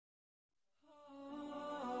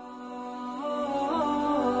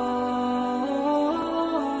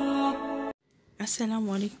السلام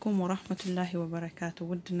عليكم ورحمة الله وبركاته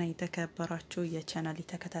ودنا يتكبراتشو يا channel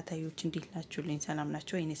ተከታታዮች እንዴት ናችሁልኝ ሰላም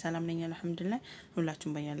ናችሁ እኔ ሰላም ነኝ አልহামዱሊላህ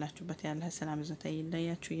ሁላችሁም በያላችሁበት ያለ ሰላም ዘታ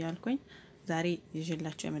ይለያችሁ ያልኩኝ ዛሬ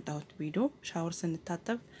ይዤላችሁ የመጣሁት ቪዲዮ ሻወር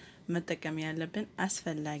ስንታጠብ መጠቀም ያለብን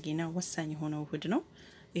አስፈላጊ ነው ወሳኝ ሆኖ ውህድ ነው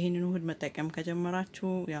ይሄንን ውህድ መጠቀም ከጀመራችሁ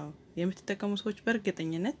ያው የምትጠቀሙ ሰዎች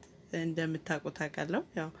በእርግጠኝነት እንደምታውቁት አቃለው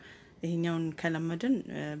ያው ይሄኛውን ከለመድን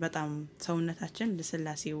በጣም ሰውነታችን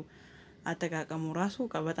ለስላሴው አጠቃቀሙ ራሱ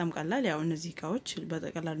በጣም ቀላል ያው እነዚህ ቃዎች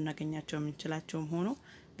በቀላሉ እናገኛቸው የምንችላቸው ሆኖ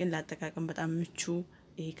ግን ለአጠቃቀም በጣም ምቹ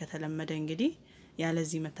ይሄ ከተለመደ እንግዲህ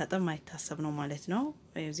ያለዚህ መታጠብ ማይታሰብ ነው ማለት ነው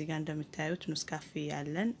እዚህ ጋር እንደምታዩት ኑስካፌ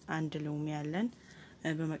ያለን አንድ ሎሚ ያለን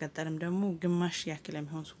በመቀጠልም ደግሞ ግማሽ ያክል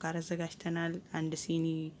የሚሆን ሱካር አዘጋጅተናል አንድ ሲኒ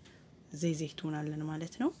ዘይቱን አለን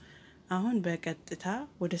ማለት ነው አሁን በቀጥታ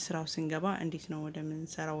ወደ ስራው ስንገባ እንዴት ነው ወደ ምን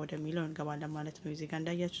ሰራው ወደ ሚለው እንገባለን ማለት ነው እዚህ ጋር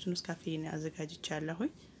እንዳያችሁት ኑስካፌን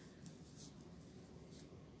አዘጋጅቻለሁኝ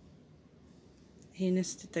ይሄንስ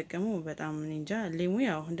ተጠቀሙ በጣም እንጃ ሊሙ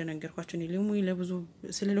ያው እንደነገርኳችሁ ሊሙ ለብዙ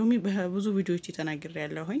ስለ ሎሚ በብዙ ቪዲዮዎች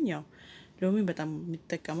ተናግሬያለሁኝ ያው ሎሚ በጣም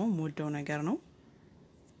የሚጠቀመው ሞደው ነገር ነው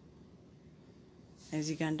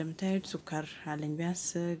እዚህ ጋር እንደምታዩት ሱካር አለኝ ቢያንስ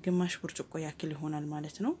ግማሽ ብርጭቆ ያክል ይሆናል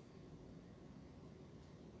ማለት ነው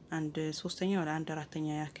አንድ 3ኛ ወደ 1/4ኛ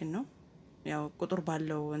ያክል ነው ያው ቁጥር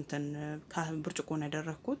ባለው እንትን ብርጭቆ ነው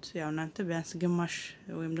ያደረኩት ያው እናንተ ቢያንስ ግማሽ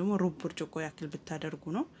ወይም ደግሞ ሩብ ብርጭቆ ያክል ብታደርጉ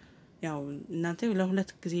ነው ያው እናንተ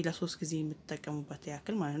ለሁለት ጊዜ ለሶስት ጊዜ የምትጠቀሙበት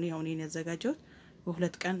ያክል ማለት ነው ያው እኔ ያዘጋጀሁት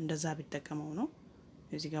በሁለት ቀን እንደዛ ቢጠቀመው ነው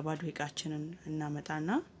እዚህ ጋር ባዶ እቃችንን እናመጣና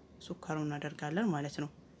ሱካሩን እናደርጋለን ማለት ነው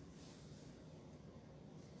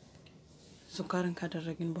ሱካርን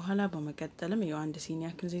ካደረግን በኋላ በመቀጠልም ያው አንድ ሲኒ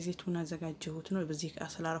ያክል ዘይቱን አዘጋጀሁት ነው በዚህ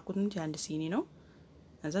አስላራኩት እንጂ አንድ ሲኒ ነው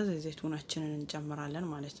እዛ ዘይቱናችንን እንጨምራለን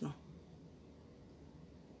ማለት ነው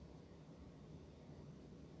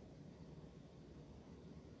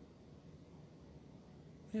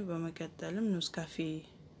በመቀጠልም ኑስካፌ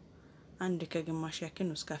አንድ ከግማሽ ያክል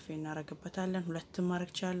ኑስካፌ እናረጋግበታለን ሁለት ማድረግ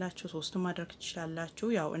ይችላልላችሁ ሶስት ማድረግ ይችላልላችሁ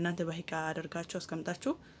ያው እናንተ በሂቃ አድርጋችሁ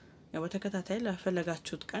አስቀምጣችሁ ያው በተከታታይ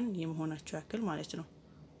ለፈለጋችሁት ቀን የመሆናችሁ ያክል ማለት ነው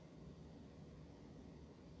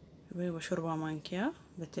ወይ በሾርባ ማንኪያ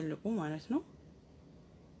በትልቁ ማለት ነው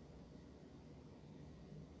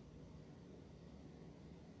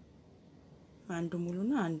አንዱ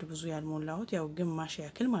ሙሉና አንዱ ብዙ ያልሞላሁት ያው ግማሽ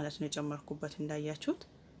ያክል ማለት ነው የጨመርኩበት እንዳያችሁት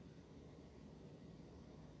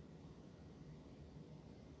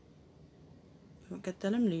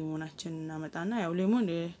በቀጥለም ሊሞናችን እናመጣና ያው ሊሞን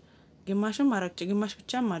ግማሽም ማረቅ ግማሽ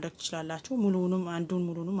ብቻ ማድረግ ይችላልላችሁ ሙሉውንም አንዱን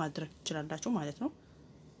ሙሉውንም ማድረግ ይችላልላችሁ ማለት ነው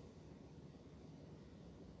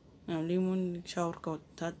ሊሞን ሻወር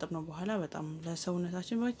ከታጠብነው በኋላ በጣም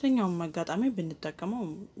ለሰውነታችን በየትኛውም አጋጣሚ ብንጠቀመው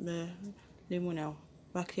ሊሞን ያው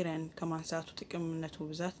ባክቴሪያን ከማንሳቱ ጥቅምነቱ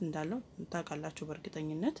ብዛት እንዳለው ታውቃላችሁ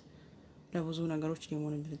በእርግጠኝነት ለብዙ ነገሮች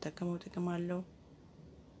ሊሞን ብንጠቀመው ጥቅም አለው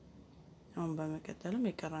አሁን በመቀጠልም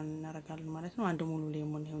የቀራን እናረጋለን ማለት ነው አንድ ሙሉ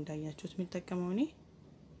ሊሞን ይሄው እንዳያችሁት የሚጠቀመው እኔ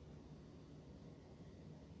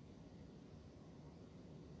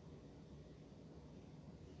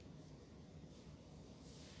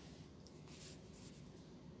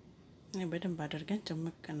በደንብ አድርገን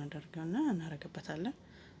ጨምቅ እናደርገውና እናረጋግበታለን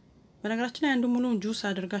በነገራችን ላይ አንዱ ሙሉ ጁስ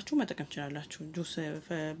አድርጋችሁ መጠቀም ይችላልላችሁ ጁስ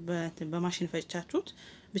በማሽን ፈጭታችሁት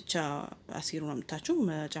ብቻ አሲሩን አምጣችሁ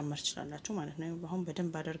መጨመር ይችላልላችሁ ማለት ነው አሁን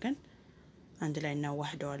በደንብ አድርገን አንድ ላይ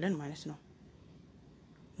እናዋህደዋለን ማለት ነው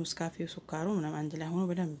ኑስካፌው ሱካሩ ምንም አንድ ላይ ሆኖ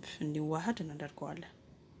በደንብ እንዲዋሃድ እናደርገዋለን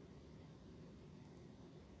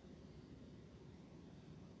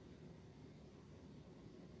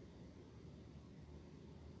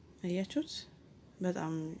አያችሁት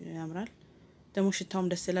በጣም ያምራል ደሞ ሽታውም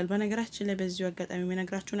ደስ ይላል በነገራችን ላይ በዚሁ አጋጣሚ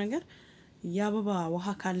የሚነግራችሁ ነገር ያበባ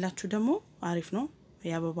ውሃ ካላችሁ ደሞ አሪፍ ነው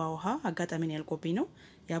ያበባ ውሃ አጋጣሚ ነው ያልቆብኝ ነው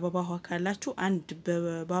ያበባ ውሃ ካላችሁ አንድ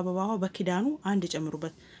በአበባ ውሃ በኪዳኑ አንድ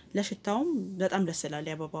ጨምሩበት ለሽታውም በጣም ደስ ይላል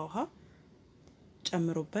ያበባ ውሃ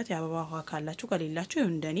ጨምሩበት ያበባ ውሃ ካላችሁ ከሌላችሁ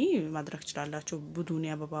እንደኔ ማድረግ ይችላልላችሁ ቡዱን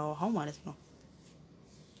ያበባ ውሃው ማለት ነው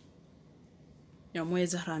ያው ሞየ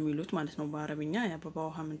ዘህራ ሚሉት ማለት ነው በአረብኛ ያበባ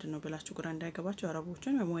ውሃ ምንድነው ብላችሁ ግራ እንዳይገባችሁ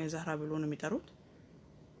አረቦችን ሞየ ዘህራ ብሎ ነው የሚጠሩት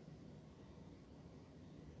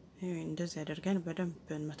ይሄ እንደዚህ ያደርገን በደንብ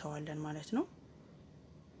እንመታዋለን ማለት ነው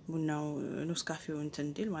ቡናው ኑስካፌው እንትን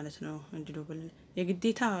እንዲል ማለት ነው እንዲዶብል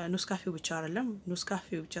የግዴታ ኑስካፌው ብቻ አይደለም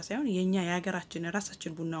ኑስካፌው ብቻ ሳይሆን የኛ የሀገራችን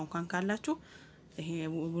ራሳችን ቡናው እንኳን ካላችሁ ይሄ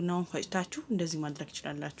ቡናውን ፈጭታችሁ እንደዚህ ማድረግ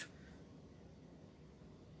ይችላልላችሁ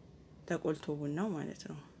ተቆልቶ ቡናው ማለት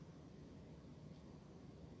ነው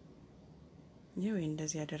ይሄው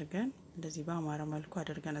እንደዚህ ያደርገን እንደዚህ በአማራ መልኩ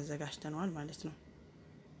አድርገን አዘጋጅተናል ማለት ነው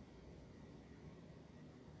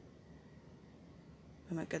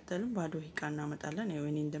በመቀጠልም ባዶ እቃ እናመጣለን።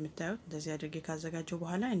 እኔ እንደምታዩት እንደዚህ አድርጌ ካዘጋጀው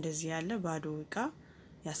በኋላ እንደዚህ ያለ ባዶ እቃ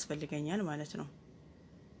ያስፈልገኛል ማለት ነው።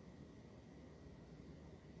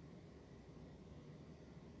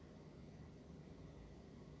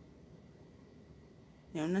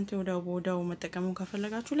 ያው እናንተ ወዳው መጠቀሙን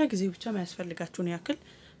ከፈለጋችሁ ለጊዜው ብቻ የሚያስፈልጋችሁን ያክል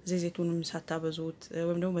ዘይቱንም ሳታበዙት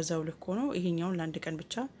ወይም ደግሞ በዛው ልክ ሆኖ ይሄኛውን ለአንድ ቀን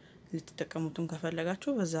ብቻ ልትጠቀሙትም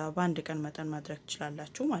ከፈለጋችሁ በዛ በአንድ ቀን መጠን ማድረግ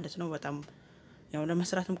ትችላላችሁ ማለት ነው። በጣም ያው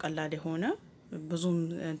ለመስራትም ቀላል የሆነ ብዙም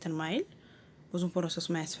እንትን ማይል ብዙም ፕሮሰስ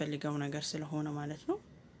ማያስፈልገው ነገር ስለሆነ ማለት ነው።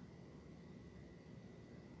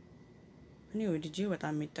 እኔ ወዲጄ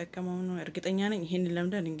በጣም የሚጠቀመው ነው እርግጠኛ ነኝ። ይሄን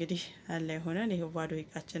ለምደን እንግዲህ አለ ይሆናል። ይሄው ባዶ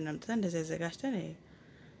እቃችን አምጥተን እንደዚህ አዘጋጅተን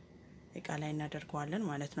እቃ ላይ እናደርገዋለን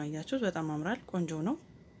ማለት ነው። አያችሁት? በጣም ያምራል፣ ቆንጆ ነው።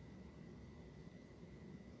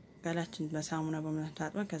 ጋላቺን በሳሙና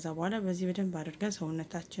በመታጠብ ከዛ በኋላ በዚህ በደንብ አድርገን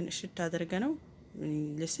ሰውነታችን እሽት አድርገነው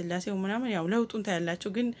ለስላሴው ምናምን ያው ለውጡን ታያላችሁ።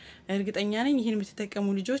 ግን እርግጠኛ ነኝ ይሄን የምትጠቀሙ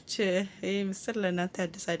ልጆች ይሄ ምስል ለእናንተ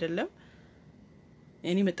አዲስ አይደለም።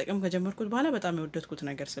 እኔ መጠቀም ከጀመርኩት በኋላ በጣም የወደድኩት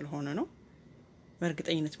ነገር ስለሆነ ነው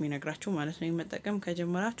በእርግጠኝነት የሚነግራችሁ ማለት ነው። መጠቀም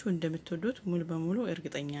ከጀመራችሁ እንደምትወዱት ሙሉ በሙሉ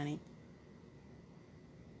እርግጠኛ ነኝ።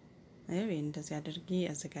 እንደዚህ አድርጌ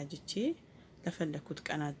አዘጋጅቼ ለፈለኩት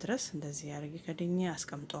ቀናት ድረስ እንደዚህ አድርጌ ከደኛ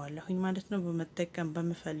አስቀምጠዋለሁኝ ማለት ነው። በመጠቀም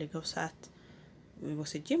በመፈልገው ሰዓት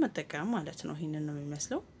ወስጄ መጠቀም ማለት ነው። ይሄንን ነው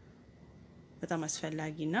የሚመስለው። በጣም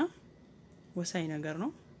አስፈላጊና ወሳኝ ነገር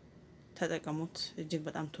ነው። ተጠቀሙት፣ እጅግ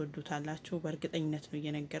በጣም ተወዱታላችሁ በእርግጠኝነት ነው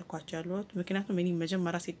እየነገርኳችሁ ያለሁት። ምክንያቱም እኔ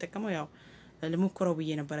መጀመሪያ ሲጠቀመው ያው ለሙከራው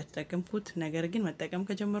ብዬ ነበር ተጠቀምኩት። ነገር ግን መጠቀም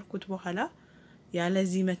ከጀመርኩት በኋላ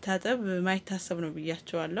ያለዚህ መታጠብ ማይታሰብ ነው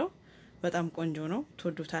ብያችኋለሁ። በጣም ቆንጆ ነው፣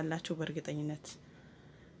 ተወዱታላችሁ በእርግጠኝነት።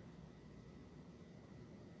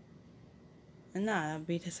 እና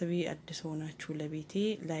ቤተሰብ አዲስ ሆናችሁ ለቤቴ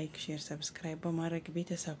ላይክ፣ ሼር፣ ሰብስክረብ በማድረግ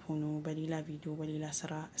ቤተሰብ ሁኑ። በሌላ ቪዲዮ በሌላ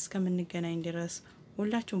ስራ እስከምንገናኝ ድረስ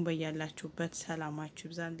ሁላችሁም በያላችሁበት ሰላማችሁ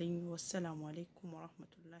ይብዛልኝ። ወሰላሙ አለይኩም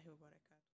ወራህመቱላሂ ወበረካቱ።